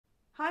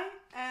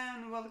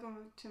and welcome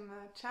to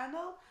my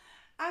channel.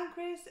 I'm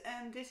Chris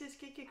and this is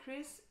Kiki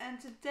Chris, and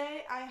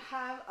today I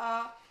have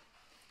a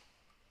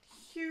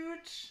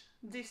huge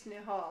Disney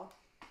haul.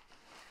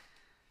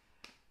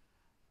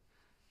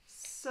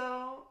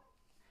 So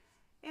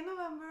in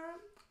November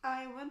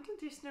I went to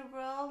Disney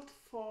World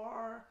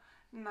for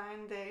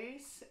 9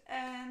 days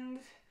and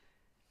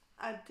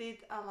I did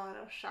a lot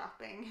of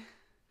shopping.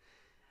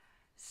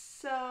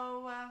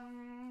 So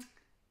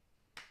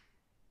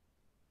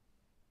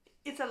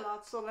it's a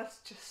lot, so let's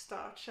just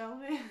start, shall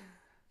we?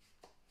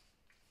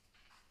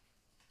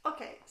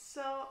 Okay,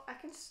 so I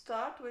can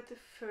start with the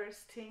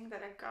first thing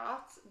that I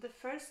got. The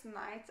first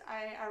night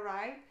I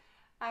arrived,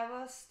 I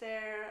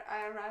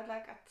arrived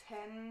like at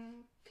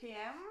 10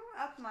 p.m.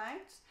 at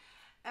night,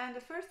 and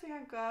the first thing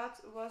I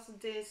got was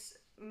this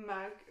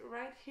mug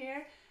right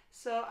here.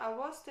 So I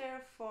was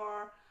there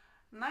for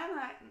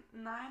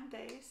 9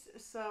 days,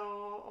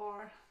 so,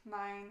 or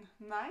 9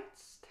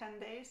 nights, 10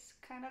 days,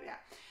 kind of, yeah.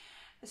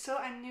 So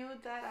I knew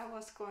that I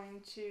was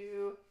going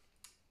to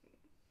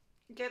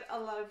get a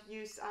lot of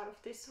use out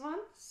of this one,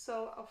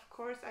 so of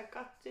course I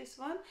got this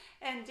one,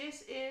 and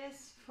this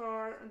is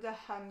for the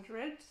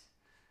 100th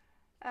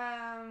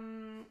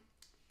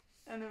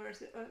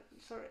anniversary.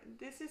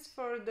 This is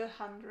for the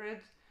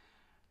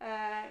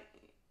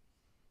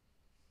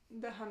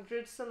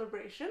 100th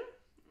celebration.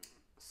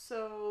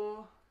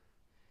 So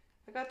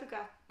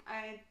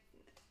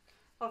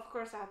of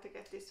course I had to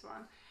get this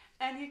one,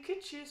 and you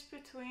could choose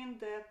between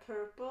the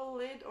purple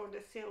lid or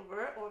the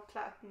silver or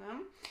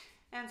platinum,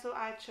 and so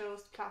I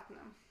chose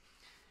platinum.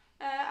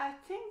 I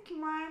think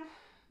mine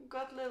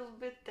got a little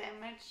bit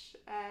damaged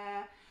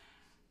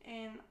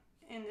in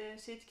the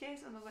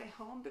suitcase on the way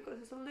home because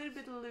it's a little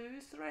bit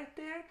loose right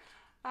there,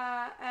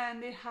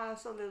 and it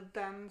has a little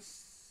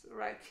dents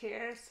right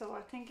here, so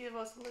I think it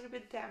was a little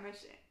bit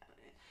damaged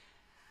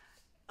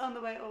on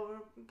the way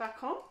over back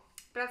home.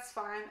 But that's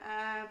fine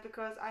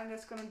because I'm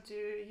just gonna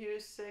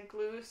use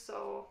glue,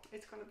 so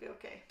it's gonna be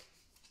okay.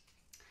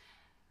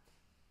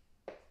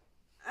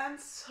 And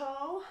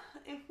so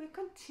if we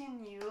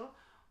continue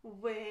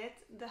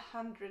with the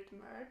 100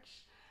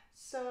 merch,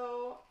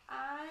 so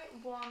I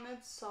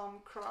wanted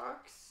some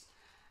Crocs,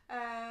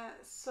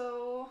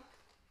 so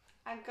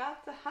I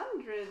got the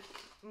 100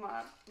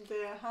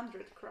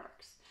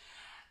 Crocs.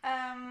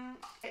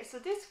 Okay, so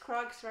these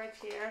Crocs right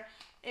here,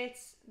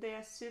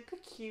 they're super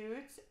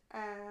cute,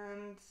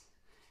 and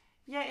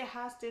yeah, it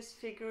has this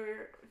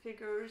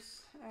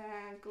figures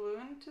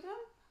glued to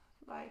them.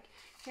 Like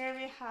here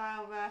we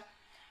have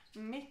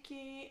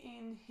Mickey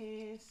in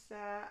his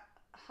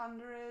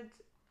 100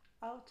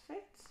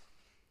 outfit.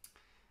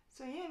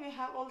 So yeah, we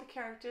have all the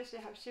characters. We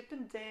have Chip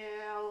and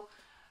Dale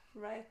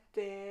right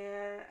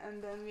there,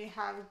 and then we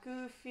have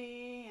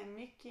Goofy and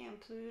Mickey and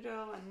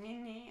Pluto and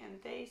Minnie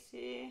and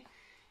Daisy.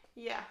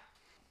 Yeah.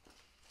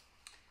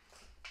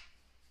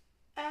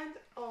 And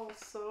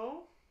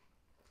also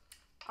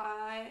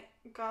I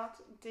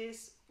got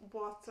this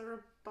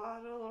water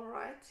bottle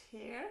right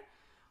here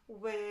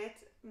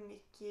with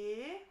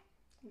Mickey,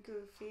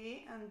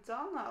 Goofy and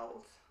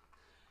Donald,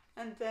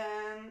 and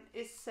then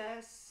it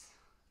says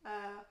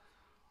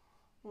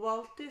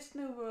Walt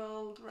Disney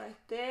World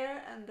right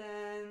there, and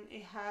then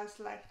it has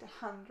like the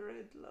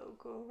 100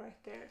 logo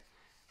right there.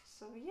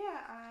 So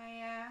yeah,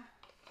 I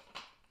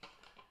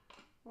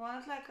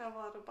wanted like a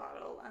water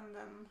bottle, and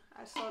then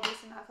I saw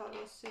this and I thought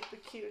it was super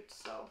cute,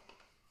 so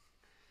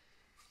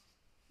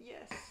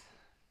yes.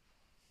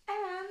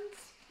 And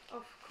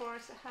of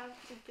course I have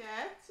to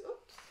get,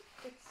 oops,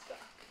 it's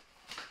stuck.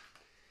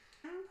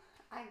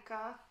 I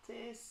got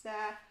this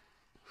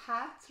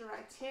hat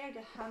right here,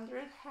 the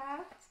 100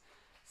 hat.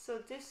 So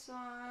this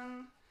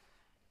one,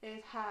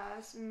 it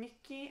has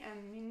Mickey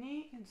and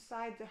Minnie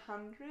inside the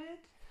 100,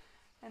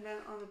 and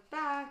then on the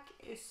back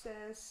it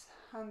says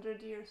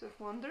 100 Years of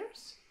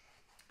Wonders.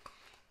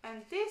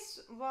 And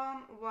this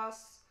one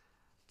was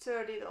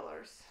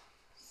 $30.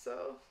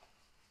 So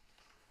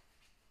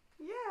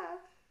yeah,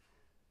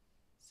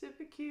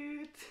 super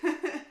cute.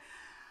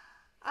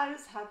 I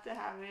just had to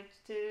have it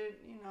to,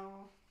 you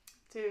know,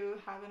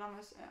 to have it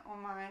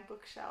on my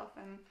bookshelf,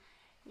 and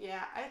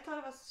yeah, I thought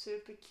it was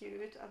super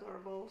cute,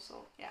 adorable,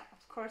 so yeah,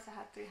 of course I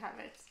had to have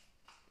it.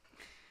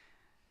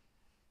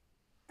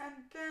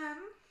 And then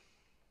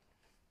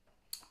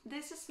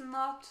this is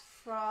not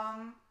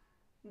from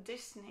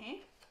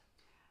Disney,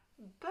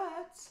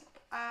 but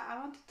I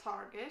went to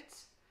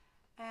Target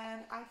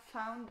and I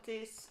found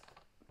this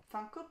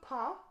Funko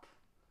Pop.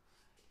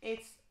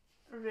 It's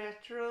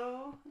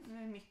retro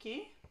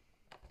Mickey,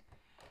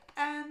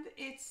 and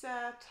it's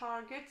a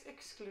Target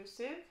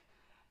exclusive,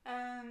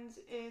 and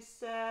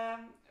is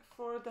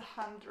for the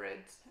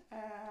 100th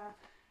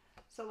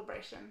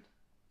celebration.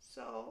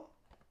 So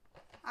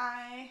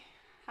I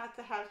had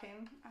to have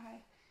him.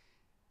 I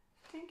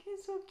think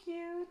he's so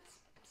cute.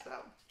 So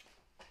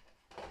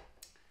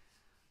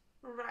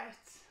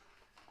right,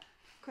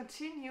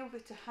 continue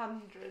with the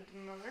 100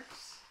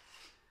 merch.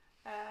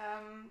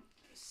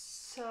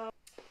 So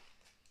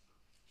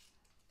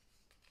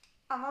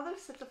another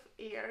set of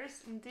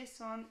ears, and this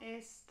one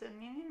is the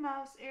Minnie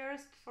Mouse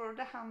ears for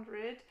the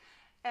 100,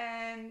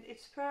 and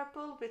it's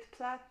purple with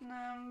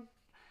platinum,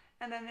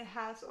 and then it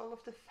has all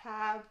of the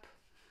Fab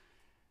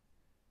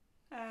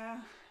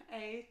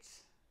 8.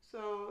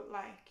 So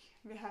like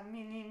we have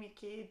Minnie,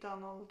 Mickey,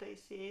 Donald,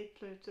 Daisy,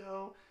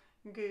 Pluto,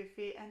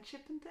 Goofy, and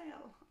Chip and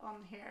Dale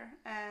on here,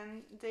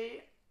 and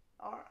they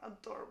are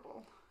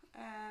adorable.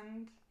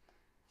 And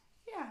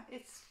yeah,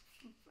 it's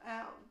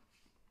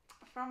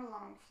from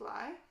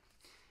Longfly,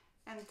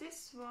 and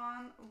this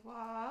one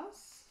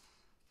was,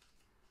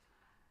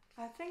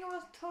 I think it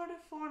was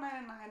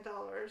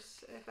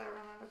 $34.99 if I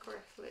remember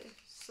correctly.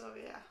 So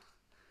yeah,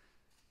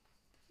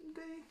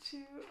 they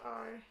too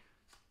are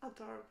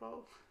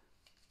adorable.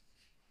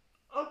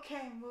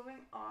 Okay, moving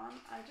on.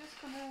 I'm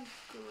just gonna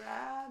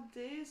grab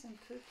this and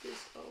put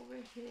this over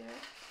here.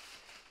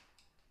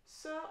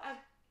 So I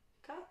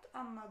got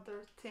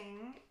another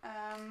thing.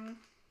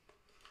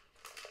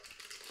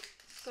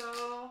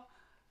 So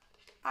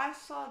I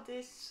saw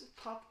this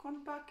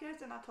popcorn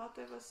bucket and I thought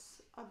it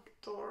was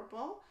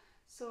adorable.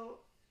 So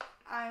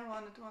I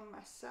wanted one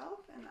myself,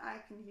 and I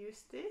can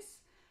use this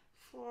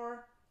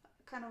for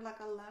kind of like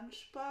a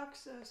lunch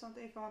box or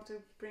something if I want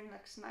to bring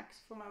like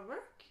snacks for my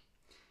work.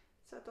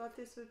 So I thought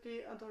this would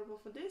be adorable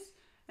for this.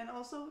 And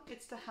also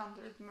it's the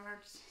 100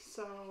 merch,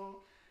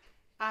 so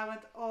I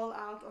went all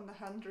out on the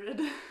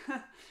 100.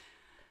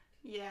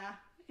 Yeah,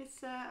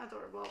 it's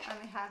adorable. And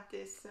we had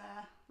this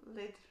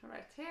lid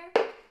right here.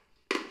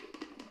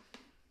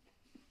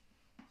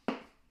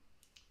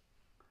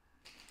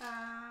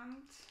 And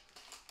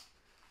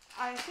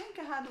I think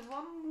I had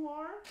one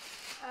more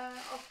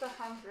of the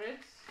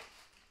 100s.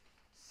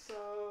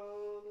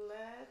 So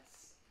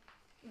let's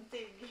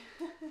dig.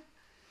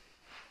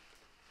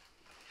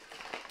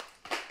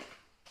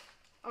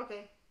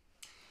 Okay.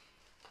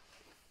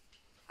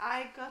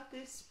 I got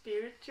this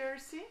Spirit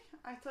jersey.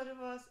 I thought it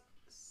was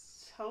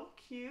so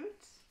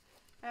cute.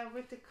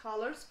 With the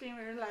colors being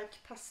very like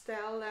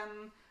pastel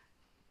and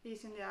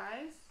easy in the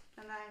eyes.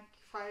 And like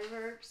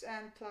fireworks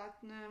and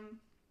platinum.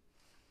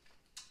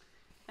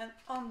 And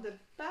on the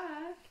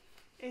back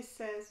it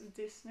says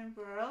Disney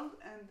World,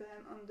 and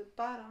then on the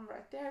bottom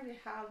right there we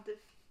have the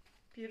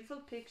beautiful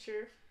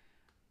picture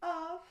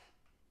of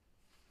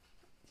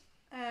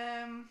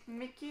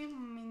Mickey,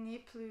 Minnie,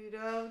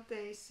 Pluto,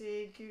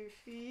 Daisy,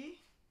 Goofy,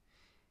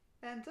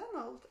 and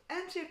Donald,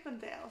 and Chip and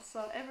Dale,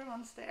 so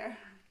everyone's there.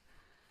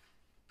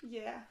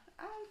 Yeah,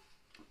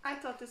 I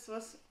thought this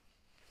was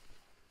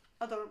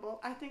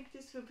adorable. I think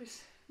this will be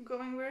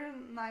going very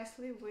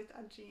nicely with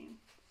a jean.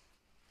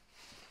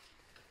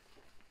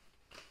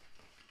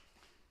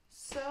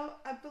 So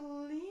I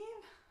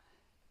believe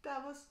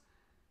that was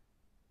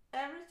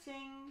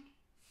everything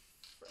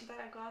that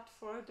I got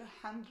for the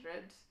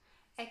 100,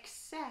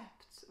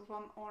 except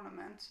one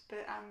ornament,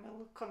 but I'm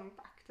coming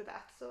back to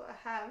that. So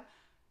I have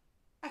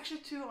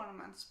actually 2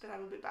 ornaments, but I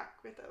will be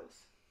back with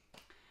those.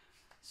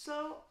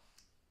 So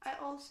I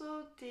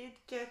also did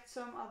get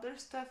some other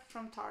stuff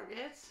from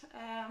Target.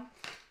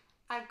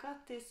 I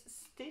got this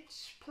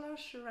Stitch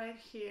plush right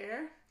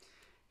here.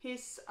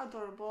 He's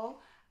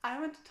adorable. I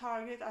went to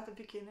Target at the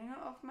beginning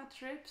of my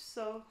trip,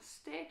 so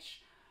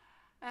Stitch,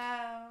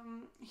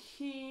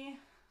 he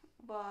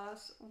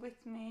was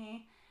with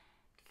me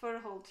for the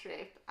whole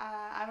trip.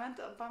 I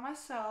went by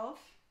myself,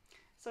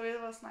 so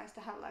it was nice to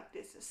have like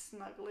this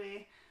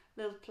snuggly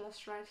little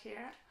plush right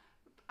here.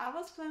 I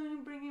was planning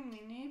on bringing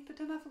Minnie, but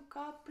then I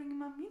forgot bringing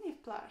my Minnie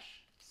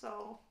plush.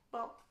 So,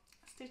 well,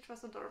 Stitch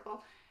was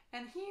adorable,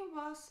 and he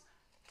was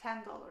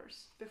 $10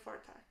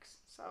 before tax.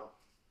 So.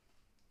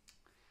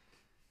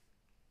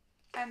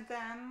 And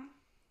then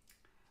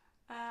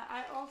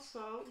I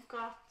also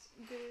got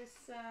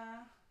this,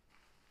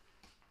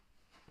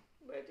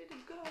 where did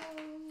it go?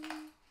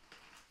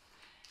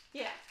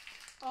 Yeah,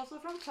 also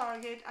from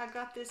Target I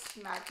got this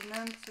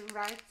magnet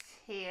right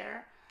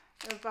here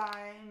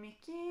by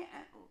Mickey.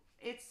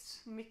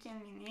 It's Mickey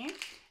and Minnie,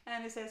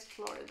 and it says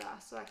Florida,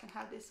 so I can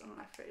have this on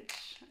my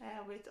fridge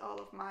with all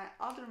of my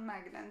other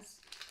magnets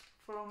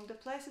from the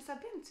places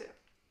I've been to.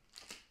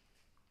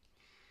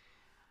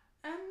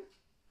 And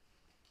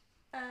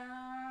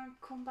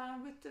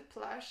combined with the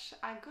plush,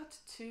 I got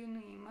 2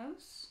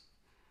 Nemos.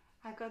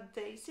 I got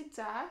Daisy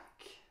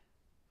Duck,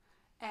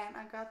 and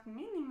I got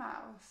Minnie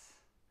Mouse.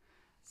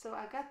 So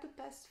I got the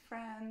best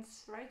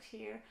friends right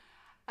here.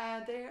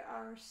 They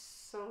are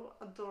so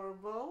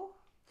adorable.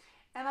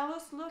 And I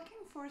was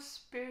looking for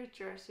Spirit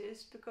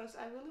jerseys because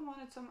I really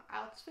wanted some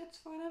outfits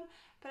for them,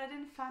 but I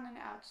didn't find any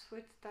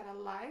outfit that I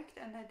liked,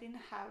 and I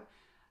didn't have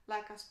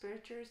like a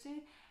Spirit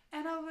jersey.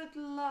 And I would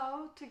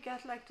love to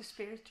get like the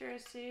Spirit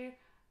jersey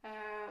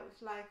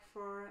like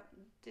for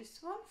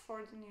this one,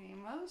 for the new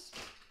Emos,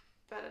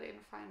 but I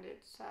didn't find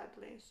it,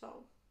 sadly.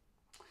 So,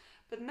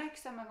 but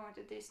next time I'm going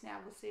to Disney, I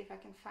will see if I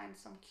can find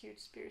some cute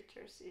Spirit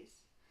jerseys.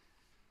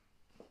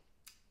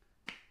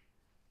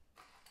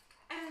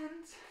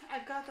 And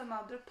I got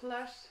another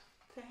plush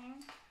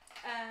thing.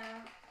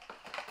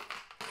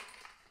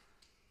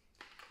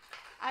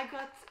 I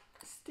got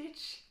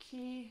Stitch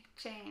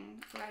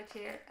keychain right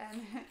here,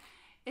 and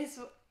it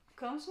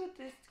comes with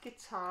this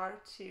guitar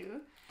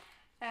too.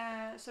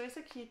 So it's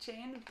a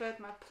keychain, but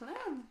my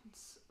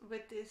plans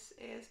with this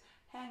is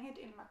hang it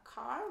in my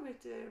car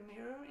with the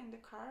mirror in the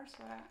car,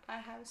 so I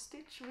have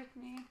Stitch with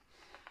me.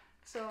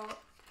 So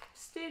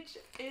Stitch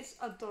is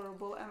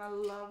adorable, and I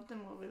love the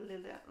movie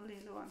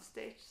Lilo and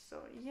Stitch. So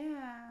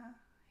yeah,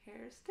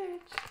 here's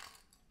Stitch.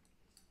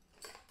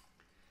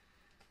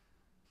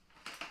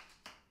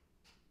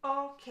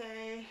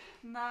 Okay,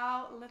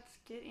 now let's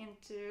get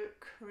into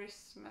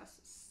Christmas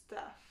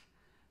stuff.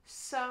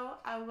 So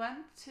I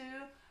went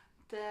to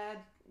the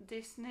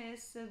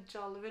Disney's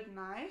Jollywood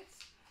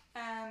Nights,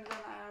 and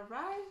when I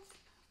arrived,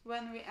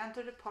 when we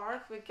entered the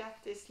park, we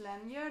got this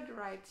lanyard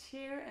right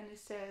here, and it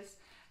says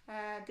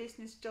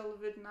Disney's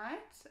Jollywood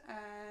Nights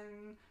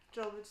and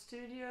Hollywood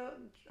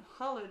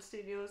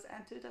Studios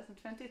and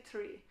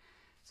 2023.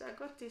 So I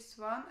got this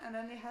one, and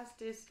then it has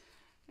this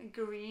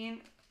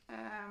green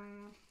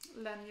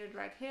lanyard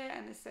right here,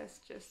 and it says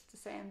just the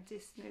same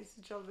Disney's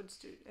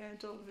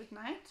Jollywood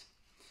Night.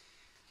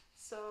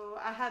 So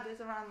I had this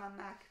around my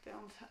neck the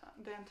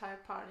entire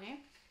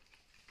party.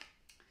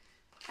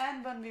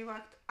 And when we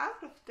walked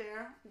out of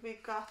there, we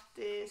got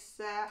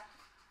these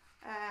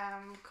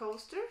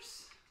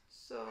coasters.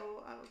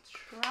 So I will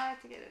try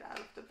to get it out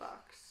of the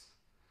box.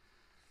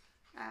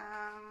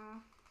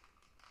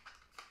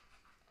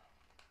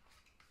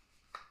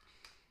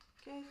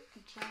 Good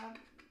job.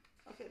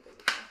 Okay, there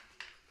we go.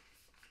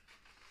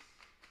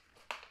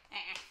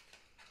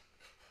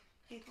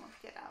 It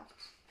won't get out.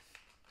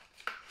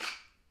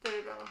 There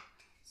we go.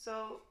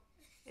 So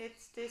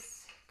it's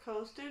this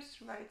coasters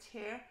right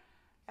here,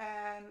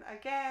 and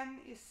again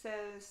it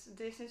says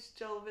this is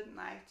Jollywood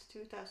Night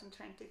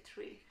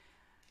 2023.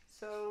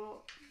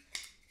 So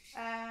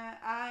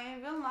I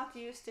will not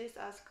use this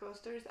as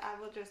coasters. I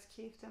will just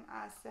keep them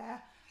as a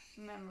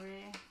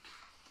memory.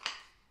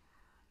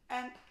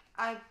 And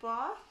I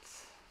bought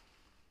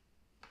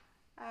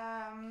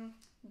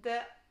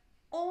the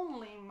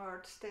only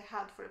merch they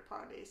had for the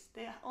parties.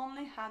 They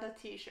only had a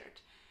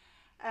t-shirt,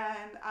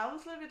 and I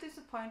was a little bit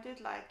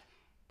disappointed. Like,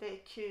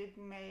 they could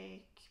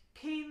make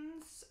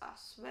pins, a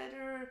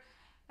sweater,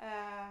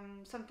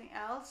 something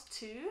else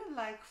too,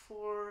 like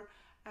for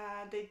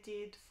they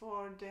did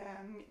for the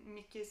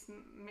Mickey's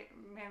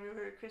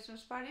Merry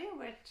Christmas Party,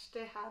 which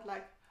they had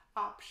like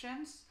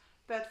options,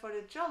 but for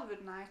the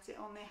Jollywood Nights they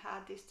only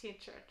had this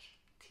t-shirt.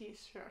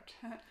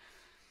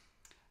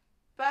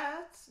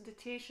 But the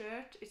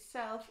t-shirt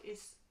itself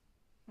is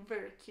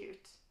very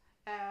cute,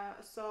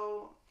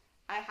 so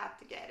I had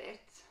to get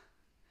it.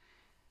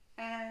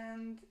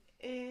 And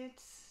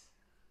it's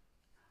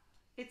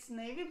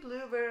navy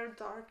blue, very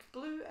dark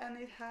blue, and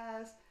it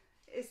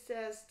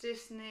says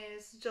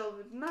Disney's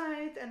Jollywood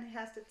Night, and it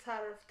has the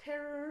Tower of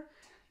Terror.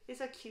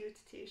 It's a cute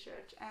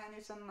t-shirt, and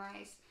it's a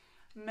nice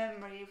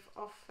memory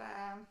of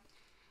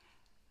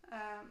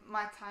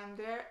my time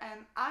there.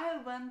 And I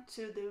went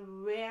to the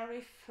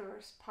very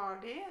first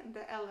party,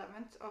 the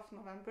 11th of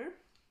November,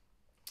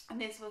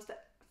 and this was the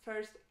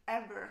first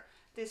ever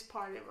this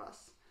party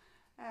was.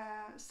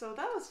 So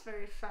that was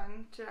very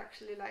fun to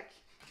actually like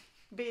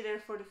be there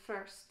for the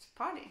first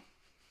party.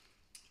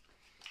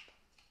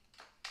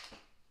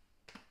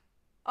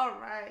 All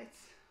right,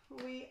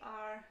 we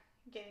are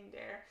getting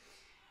there.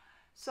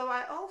 So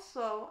I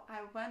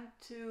went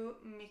to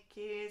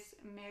Mickey's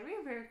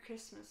Merry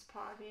Christmas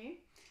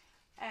Party,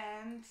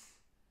 and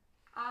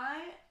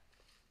I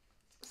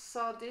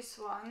saw this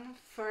one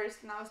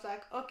first, and I was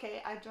like,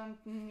 okay, I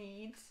don't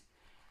need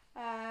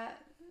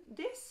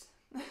this.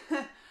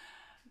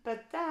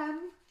 But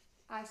then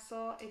I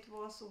saw it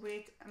was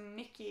with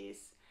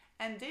Mickey's,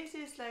 and this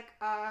is like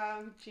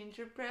a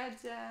gingerbread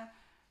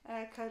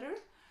cutter,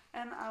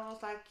 and I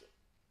was like,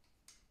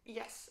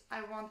 yes,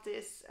 I want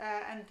this,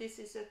 and this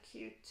is so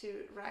cute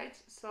too, right?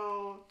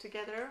 So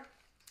together,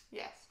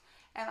 yes.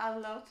 And I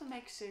love to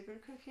make sugar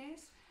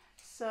cookies,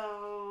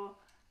 so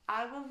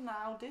I will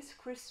now this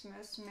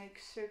Christmas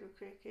make sugar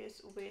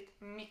cookies with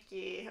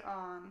Mickey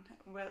on,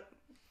 well,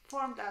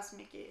 formed as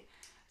Mickey.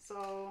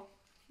 So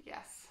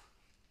yes.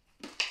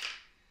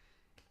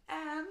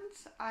 And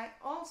I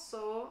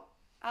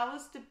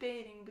was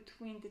debating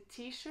between the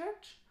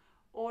t-shirt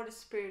or the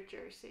spirit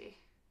jersey.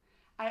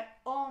 I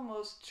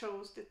almost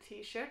chose the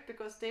t-shirt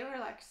because they were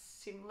like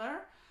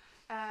similar,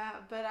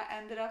 but I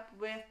ended up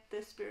with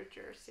the spirit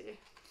jersey.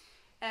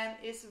 And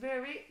it's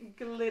very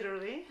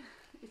glittery.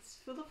 It's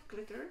full of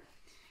glitter.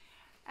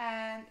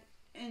 And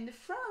in the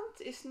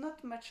front is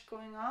not much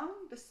going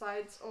on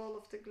besides all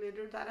of the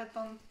glitter that I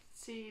don't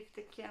see if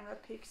the camera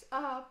picks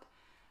up.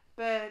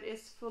 But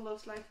it's full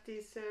of like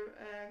this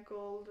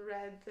gold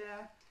red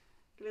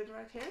glitter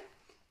right here.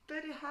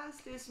 But it has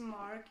this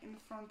mark in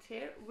front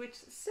here which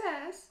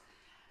says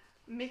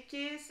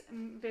Mickey's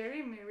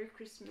Very Merry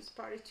Christmas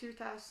Party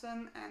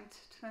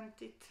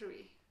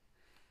 2023.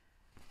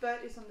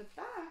 But it's on the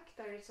back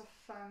that it's a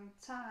fun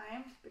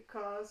time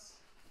because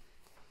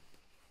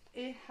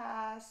it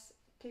has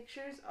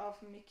pictures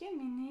of Mickey and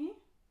Minnie,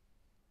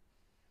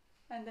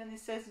 and then it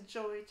says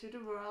joy to the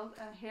world,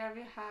 and here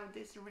we have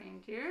this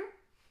reindeer,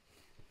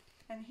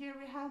 and here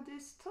we have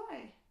this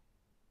toy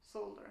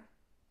soldier.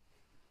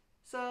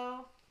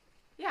 So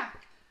yeah,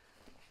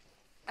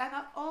 and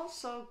I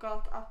also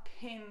got a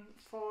pin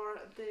for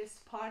this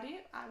party.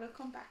 I will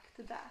come back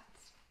to that.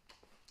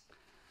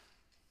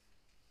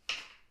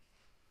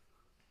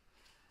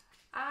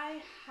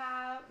 I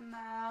have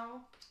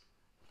now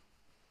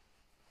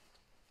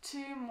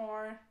 2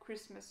 more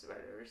Christmas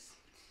sweaters.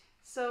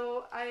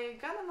 So I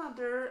got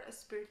another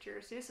spirit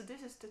jersey. So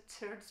this is the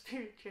 3rd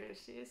spirit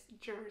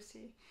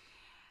jersey.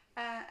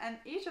 And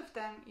each of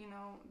them, you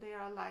know, they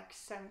are like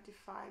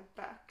 $75,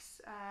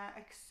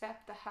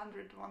 except the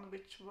 100 one,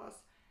 which was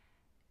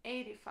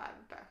 $85.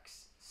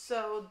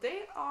 So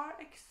they are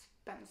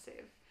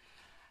expensive.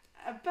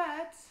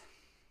 But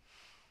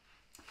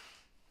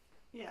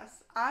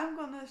yes, I'm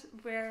gonna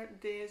wear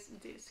this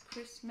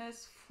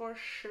Christmas for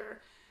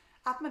sure.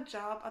 At my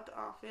job, at the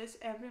office,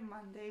 every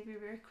Monday we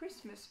wear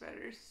Christmas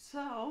sweaters.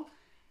 So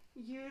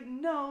you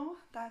know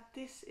that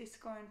this is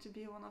going to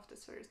be one of the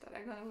sweaters that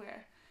I'm gonna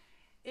wear.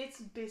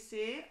 It's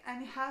busy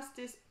and it has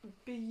this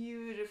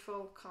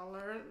beautiful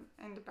color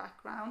in the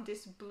background,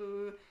 this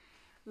blue,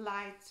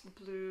 light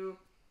blue.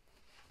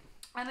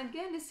 And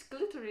again, it's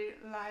glittery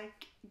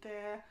like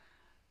the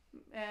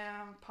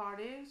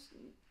party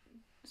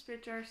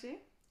spirit jersey.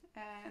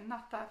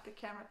 Not that the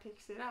camera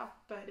picks it up,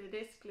 but it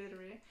is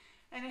glittery.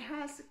 And it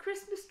has a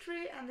Christmas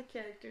tree and the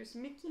characters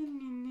Mickey and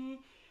Minnie,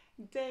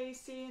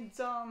 Daisy,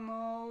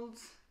 Donald,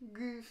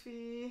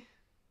 Goofy,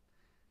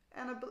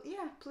 and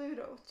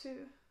Pluto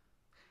too.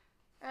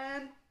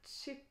 And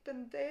Chip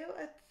and Dale,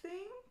 I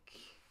think.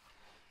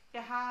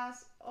 It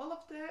has all of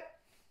the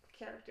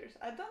characters.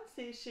 I don't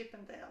see Chip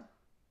and Dale.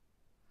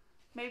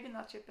 Maybe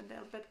not Chip and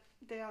Dale, but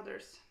the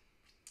others.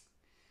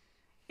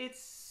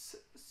 It's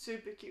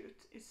super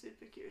cute. It's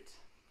super cute.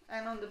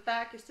 And on the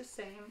back is the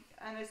same,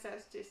 and it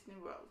says Disney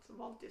World,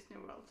 Walt Disney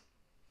World.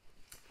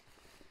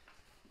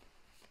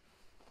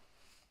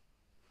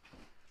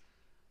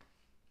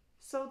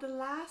 So the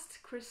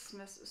last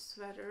Christmas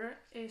sweater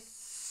is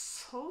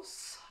so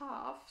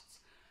soft,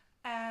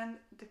 and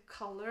the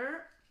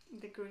color,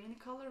 the green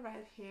color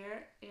right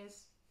here,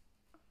 is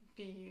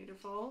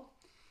beautiful,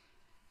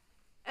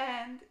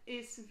 and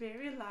it's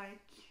very like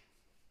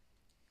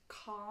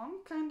calm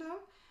kind of,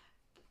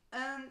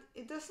 and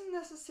it doesn't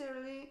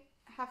necessarily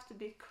have to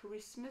be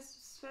Christmas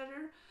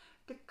sweater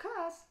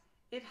because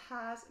it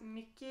has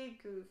Mickey,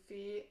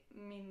 Goofy,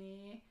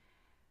 Minnie,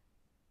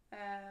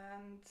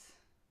 and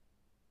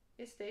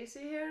is Daisy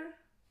here?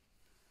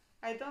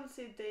 I don't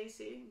see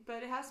Daisy,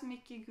 but it has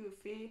Mickey,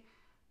 Goofy,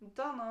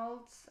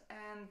 Donald,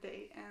 and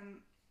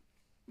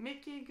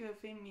Mickey,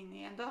 Goofy,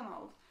 Minnie, and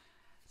Donald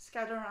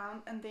scattered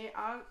around, and they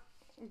are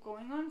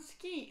going on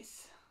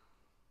skis.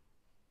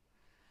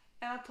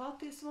 And I thought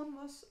this one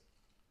was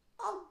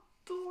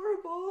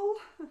adorable.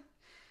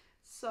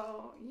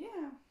 So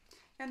yeah,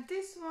 and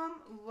this one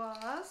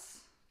was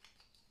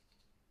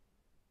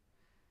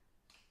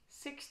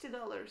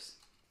 $60.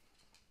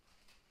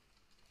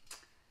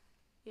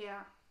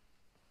 Yeah,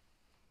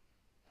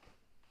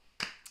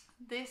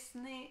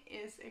 Disney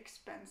is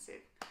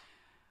expensive,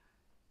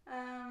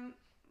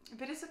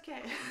 but it's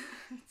okay.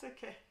 It's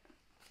okay.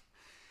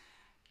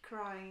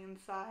 Crying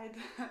inside.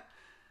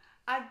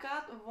 I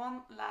got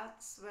one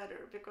last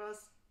sweater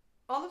because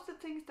all of the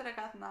things that I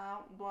got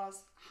now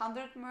was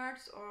 100 merch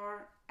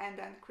and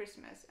then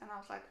Christmas, and I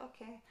was like,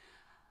 okay,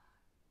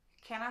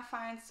 can I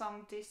find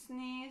some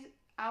Disney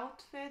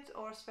outfit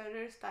or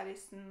sweaters that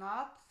is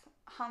not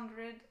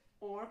 100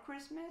 or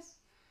Christmas?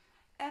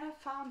 And I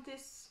found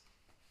this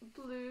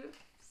blue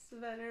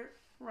sweater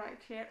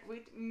right here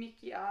with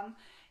Mickey on.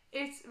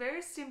 It's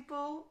very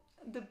simple.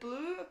 The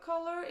blue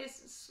color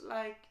is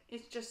like,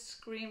 it just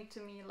screamed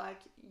to me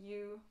like,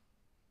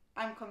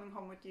 I'm coming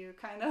home with you,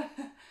 kind of.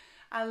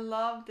 I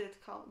love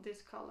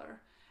this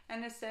color.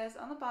 And it says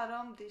on the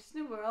bottom,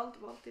 Disney World,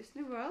 Walt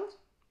Disney World.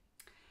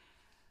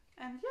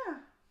 And yeah,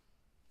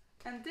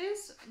 and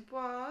this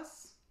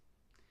was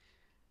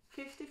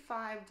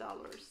 $55.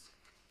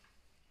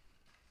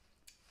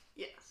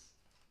 Yes.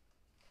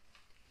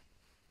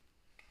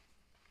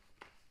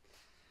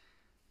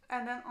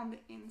 And then on the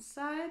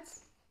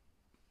insides,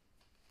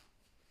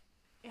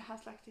 it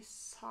has like this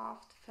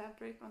soft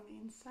fabric on the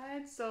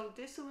inside. So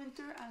this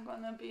winter I'm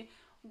gonna be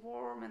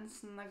warm and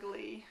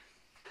snuggly.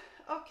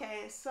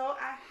 Okay, so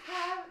I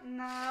have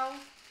now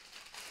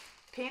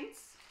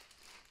pins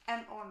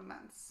and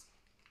ornaments.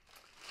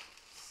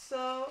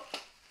 So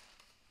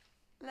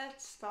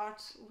let's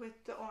start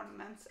with the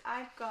ornaments.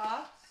 I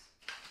got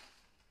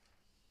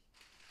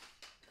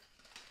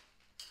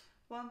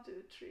 1, 2,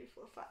 3,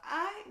 4, 5.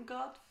 I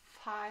got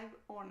 5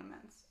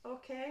 ornaments.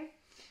 Okay,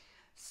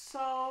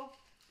 so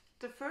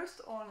the first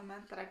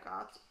ornament that I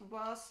got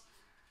was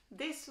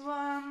this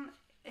one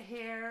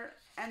here,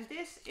 and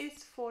this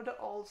is for the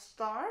All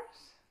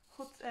Stars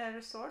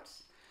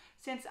resorts,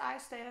 since I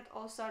stayed at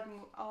All Star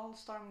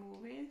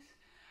Movies,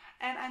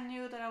 and I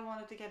knew that I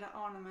wanted to get an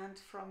ornament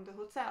from the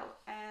hotel,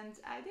 and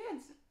I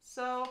did.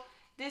 So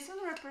this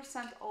will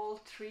represent all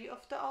three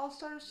of the All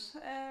Stars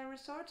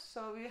resorts.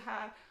 So we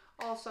have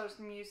All Stars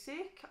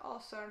Music,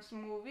 All Stars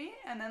Movie,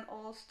 and then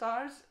All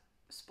Stars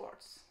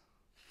Sports.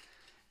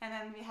 And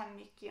then we have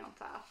Mickey on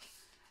top.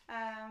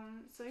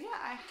 So yeah,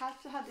 I had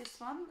to have this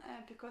one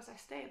because I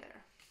stay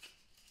there.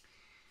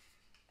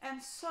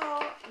 And so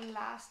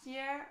last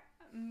year,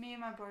 me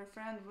and my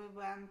boyfriend, we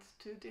went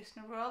to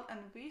Disney World and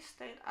we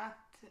stayed at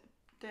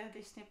the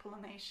Disney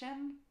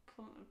Polynesian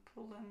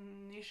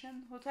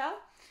Hotel.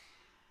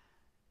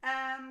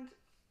 And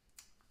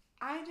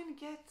I didn't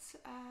get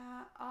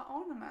an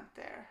ornament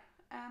there,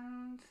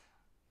 and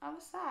I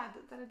was sad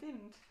that I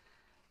didn't.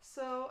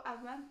 So I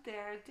went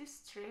there this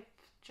trip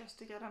just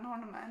to get an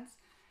ornament,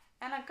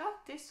 and I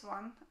got this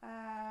one,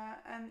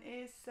 and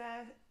it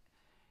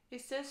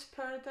says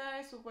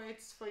 "Paradise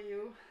waits for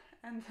you,"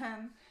 and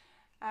then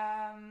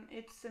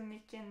it's a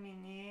Mickey and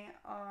Minnie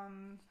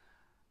on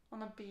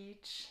a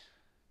beach.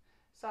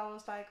 So I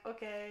was like,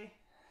 okay,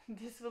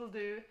 this will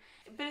do.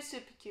 But it's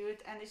super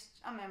cute, and it's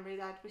a memory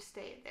that we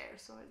stayed there.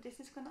 So this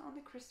is gonna on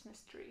the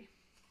Christmas tree.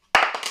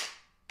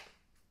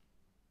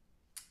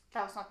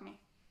 That was not me.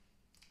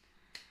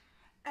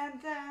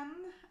 And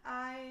then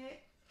I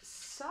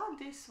saw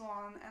this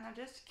one and I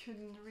just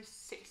couldn't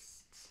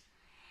resist.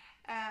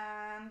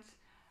 And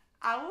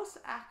I was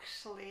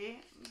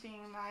actually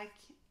being like,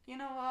 you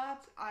know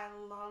what? I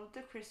love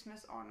the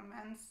Christmas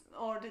ornaments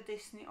or the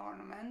Disney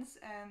ornaments,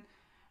 and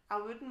I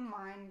wouldn't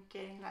mind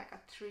getting like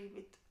a tree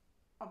with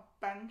a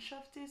bunch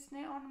of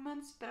Disney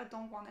ornaments, but I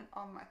don't want it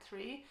on my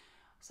tree.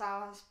 So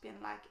I was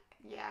being like,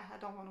 yeah, I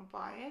don't want to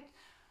buy it.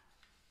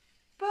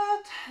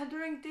 But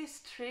during this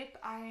trip,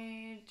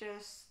 I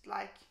just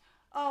like,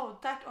 oh,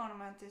 that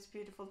ornament is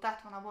beautiful.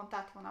 That one, I want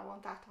that one, I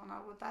want that one, I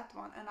want that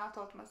one. And I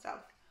thought to myself,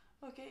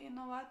 okay, you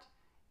know what?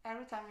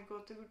 Every time we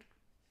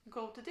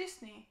go to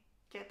Disney,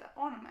 get an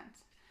ornament.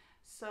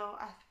 So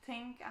I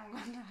think I'm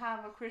gonna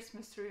have a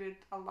Christmas tree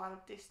with a lot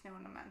of Disney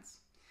ornaments.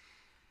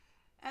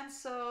 And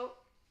so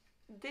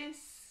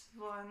this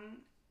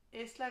one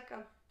is like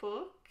a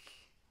book,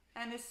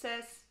 and it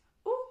says,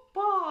 "Oh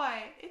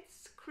boy,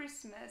 it's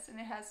Christmas," and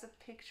it has a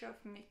picture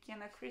of Mickey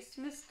and a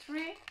Christmas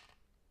tree.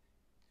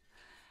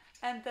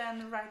 And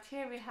then right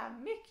here we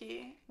have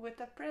Mickey with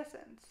a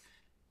present.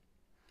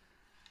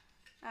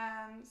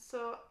 And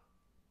so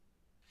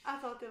I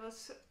thought it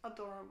was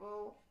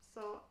adorable.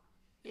 So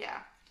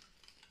yeah,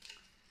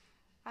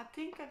 I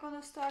think I'm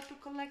gonna start to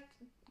collect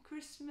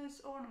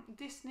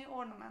Disney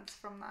ornaments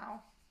from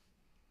now.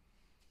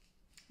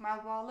 My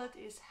wallet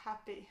is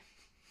happy.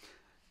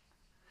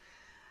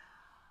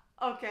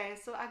 Okay,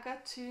 so I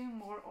got 2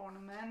 more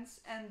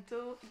ornaments, and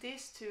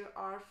these 2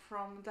 are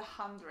from the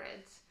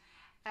 100.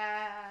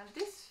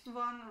 This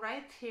one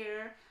right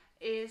here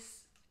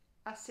is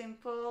a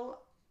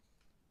simple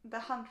the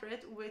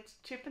 100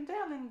 with Chip and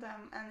Dale in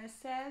them, and it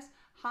says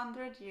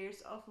 100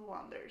 years of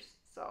wonders.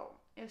 So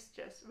it's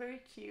just very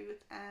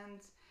cute, and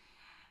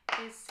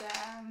it's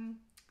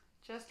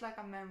just like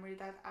a memory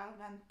that I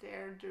went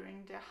there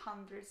during the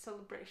 100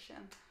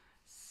 celebration.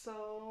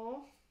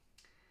 So,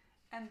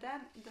 and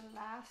then the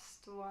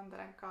last one that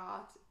I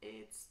got,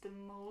 it's the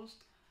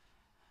most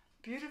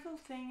beautiful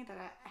thing that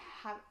I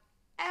have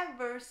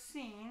ever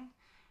seen,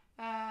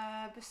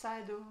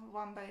 beside the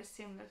one that is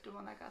similar to the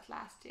one I got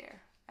last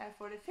year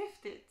for the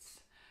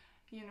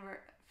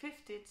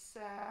 50th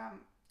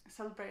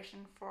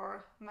celebration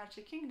for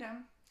Magic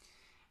Kingdom.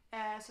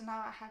 So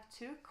now I have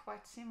 2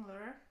 quite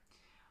similar,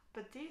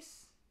 but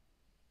these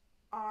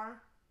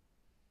are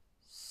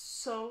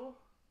so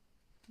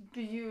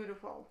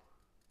beautiful.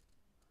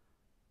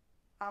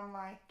 I'm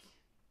like,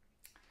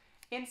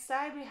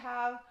 inside we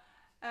have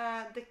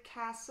the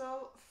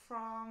castle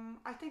from,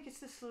 I think it's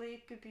the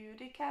Sleepy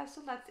Beauty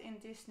castle that's in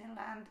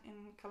Disneyland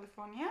in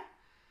California,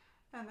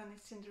 and then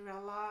it's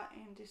Cinderella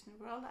in Disney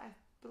World, I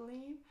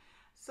believe.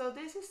 So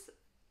this is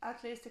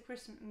at least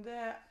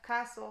the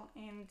castle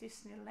in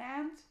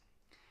Disneyland,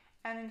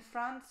 and in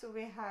front so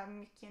we have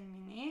Mickey and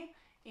Minnie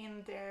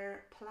in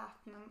their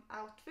platinum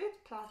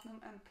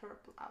and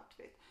purple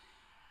outfit,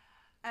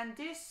 and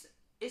this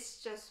is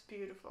just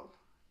beautiful.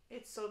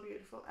 It's so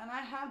beautiful, and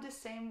I have the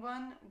same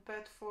one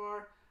but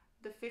for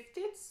the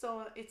 50th.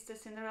 So it's the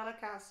Cinderella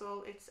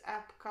castle, it's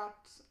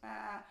Epcot,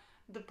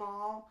 the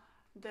ball,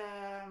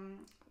 the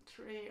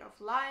Tree of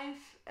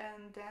Life,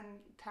 and then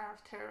Tower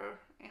of Terror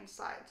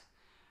inside,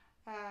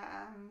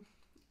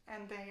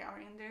 and they are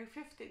in their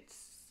 50th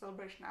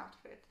celebration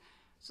outfit.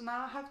 So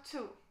now I have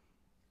 2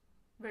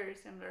 very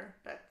similar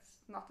but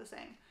not the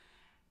same.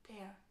 They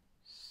are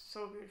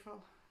so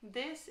beautiful.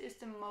 This is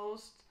the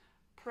most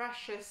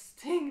precious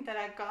thing that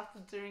I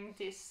got during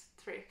this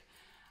trip.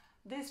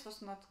 This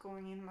was not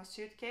going in my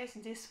suitcase,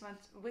 this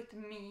went with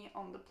me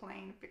on the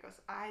plane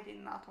because I did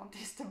not want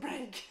this to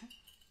break.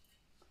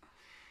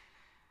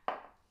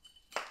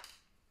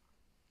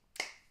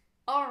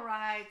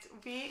 Alright,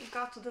 we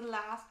got to the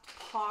last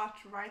part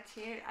right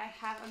here. I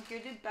have a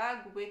goodie bag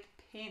with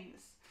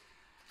pins.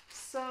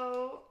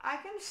 So I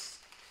can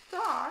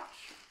start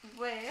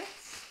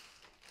with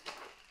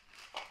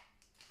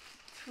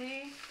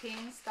 3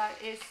 pins that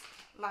is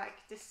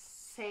like the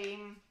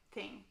same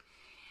thing.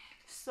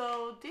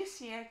 So this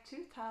year,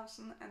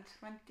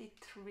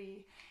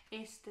 2023,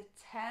 is the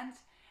 10th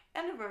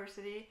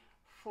anniversary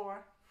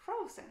for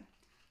Frozen.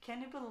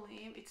 Can you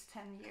believe it's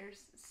 10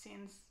 years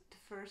since the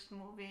first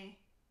movie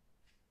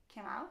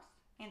came out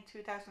in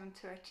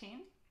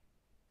 2013?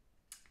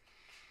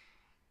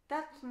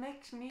 That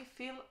makes me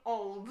feel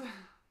old.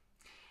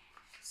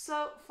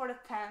 So for the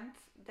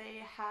 10th,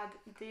 they had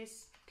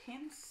this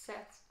pin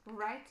set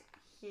right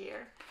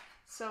here.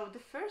 So the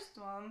first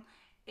one,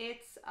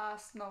 it's a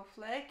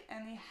snowflake,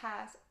 and it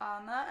has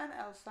Anna and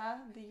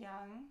Elsa, the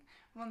young,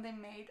 when they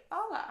made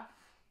Olaf.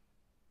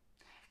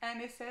 And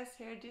it says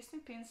here Disney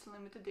Pins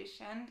Limited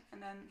Edition,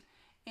 and then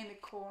in the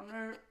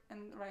corner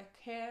and right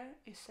here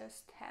it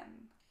says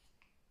 10.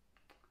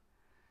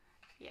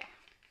 Yeah,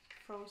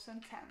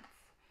 Frozen 10th.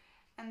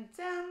 And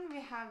then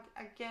we have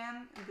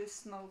again the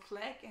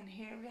snowflake, and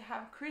here we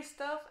have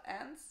Kristoff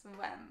and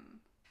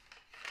Sven.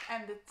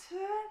 And the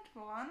third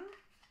one,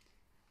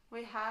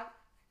 we have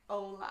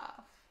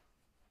Olaf.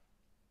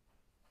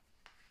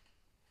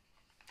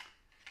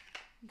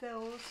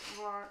 Those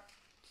were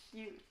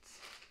cute.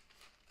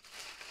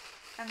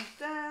 And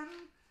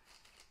then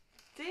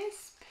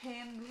this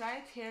pin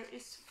right here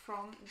is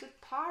from the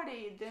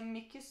party, the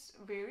Mickey's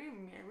Very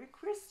Merry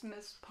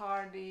Christmas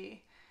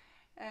Party.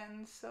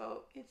 And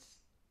so it's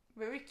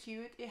very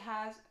cute. It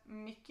has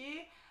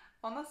Mickey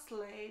on a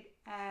sleigh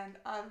and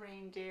a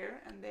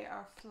reindeer, and they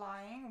are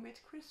flying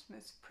with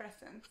Christmas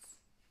presents.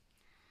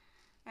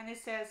 And it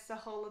says the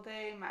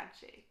holiday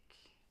magic.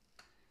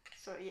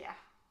 So yeah,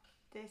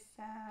 this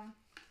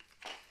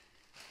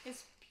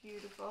is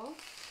beautiful.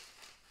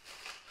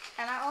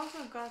 And I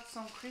also got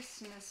some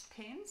Christmas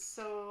pins.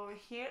 So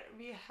here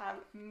we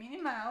have Minnie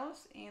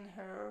Mouse in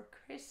her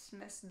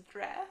Christmas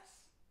dress.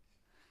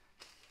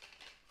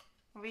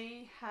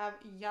 We have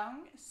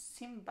young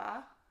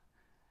Simba,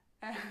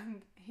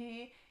 and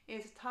he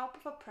is top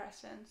of a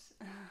present.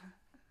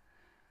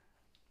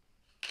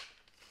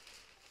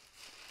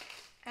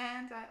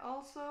 And I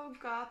also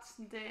got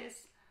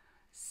this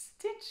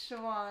Stitch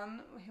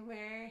one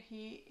where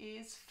he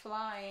is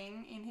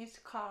flying in his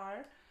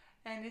car,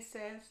 and it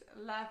says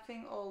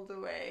laughing all the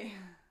way,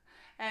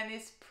 and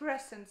his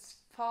presents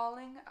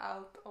falling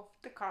out of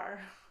the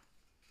car.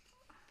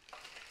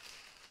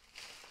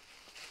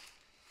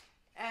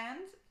 And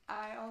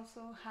I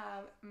also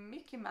have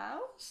Mickey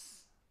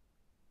Mouse.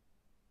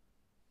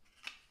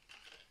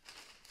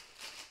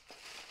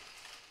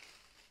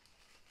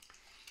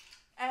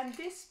 And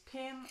this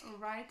pin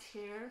right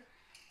here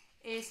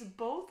is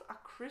both a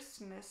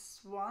Christmas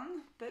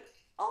one, but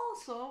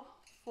also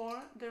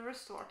for the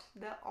resort,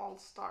 the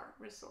All-Star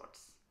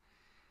Resorts.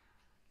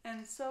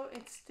 And so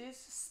it's this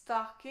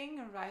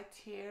stocking right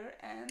here,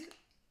 and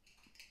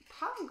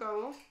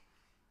Pongo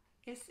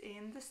is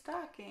in the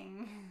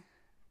stocking.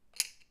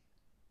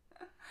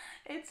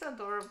 It's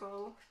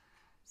adorable.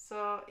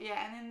 So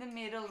yeah, and in the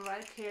middle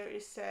right here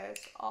it says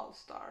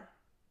All-Star.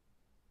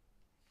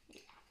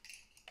 Yeah.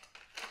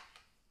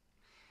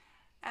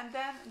 And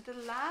then the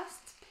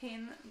last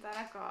pin that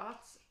I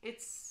got,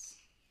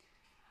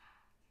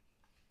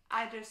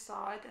 I just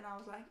saw it and I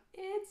was like,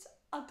 it's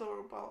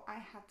adorable, I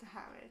had to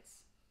have it.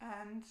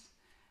 And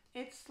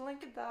it's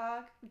like a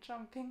dog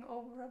jumping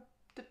over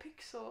the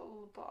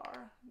pixel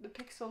bar, the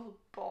pixel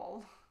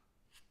ball.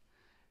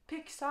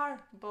 Pixar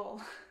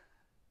ball.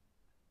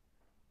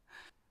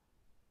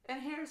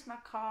 And here's my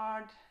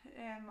card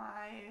and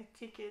my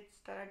tickets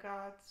that I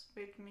got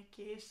with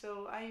Mickey.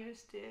 So I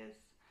use this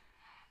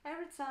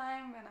every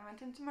time when I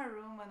went into my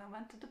room, when I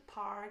went to the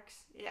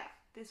parks. Yeah,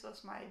 this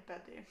was my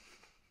buddy.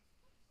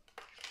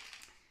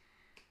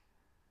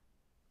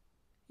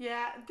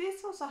 Yeah,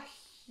 this was a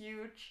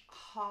huge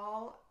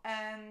haul,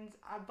 and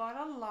I bought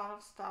a lot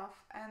of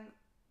stuff, and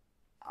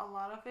a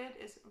lot of it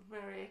is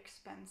very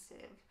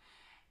expensive.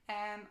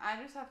 And I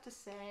just have to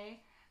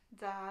say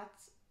that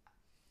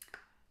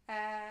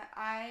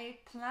I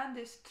planned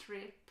this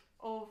trip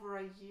over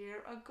a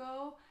year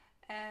ago,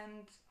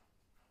 and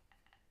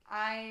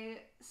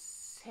I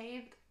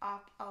saved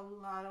up a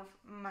lot of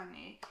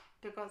money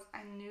because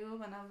I knew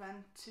when I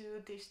went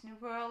to Disney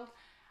World,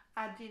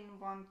 I didn't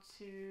want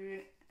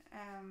to,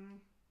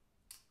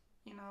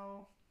 you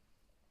know,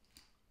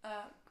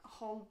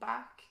 hold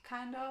back,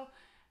 kind of.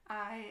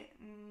 I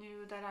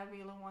knew that I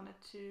really wanted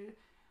to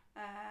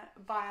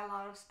buy a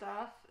lot of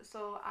stuff,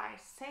 so I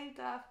saved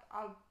up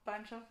a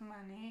bunch of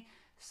money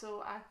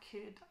so I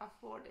could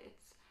afford it.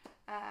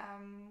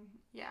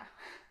 Yeah.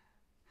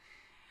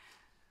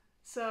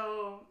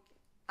 So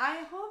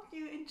I hope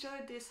you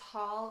enjoyed this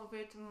haul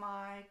with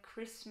my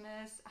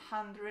Christmas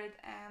 100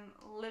 and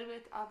a little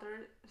bit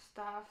other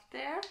stuff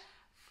there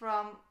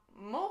from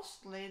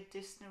mostly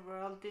Disney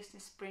World, Disney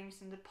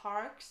Springs and the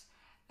parks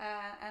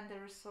and the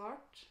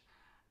resort.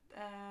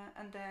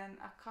 And then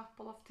a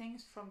couple of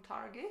things from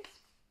Target.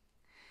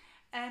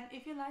 And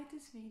if you like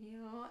this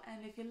video,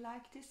 and if you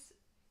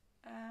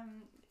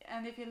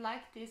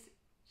like this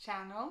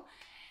channel,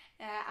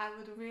 I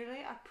would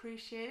really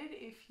appreciate it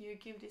if you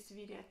give this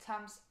video a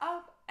thumbs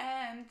up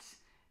and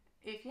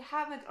if you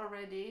haven't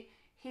already,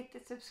 hit the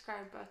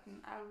subscribe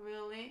button. I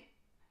really,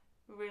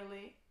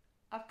 really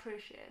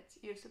appreciate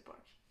your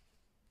support.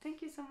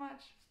 Thank you so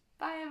much.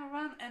 Bye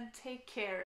everyone and take care.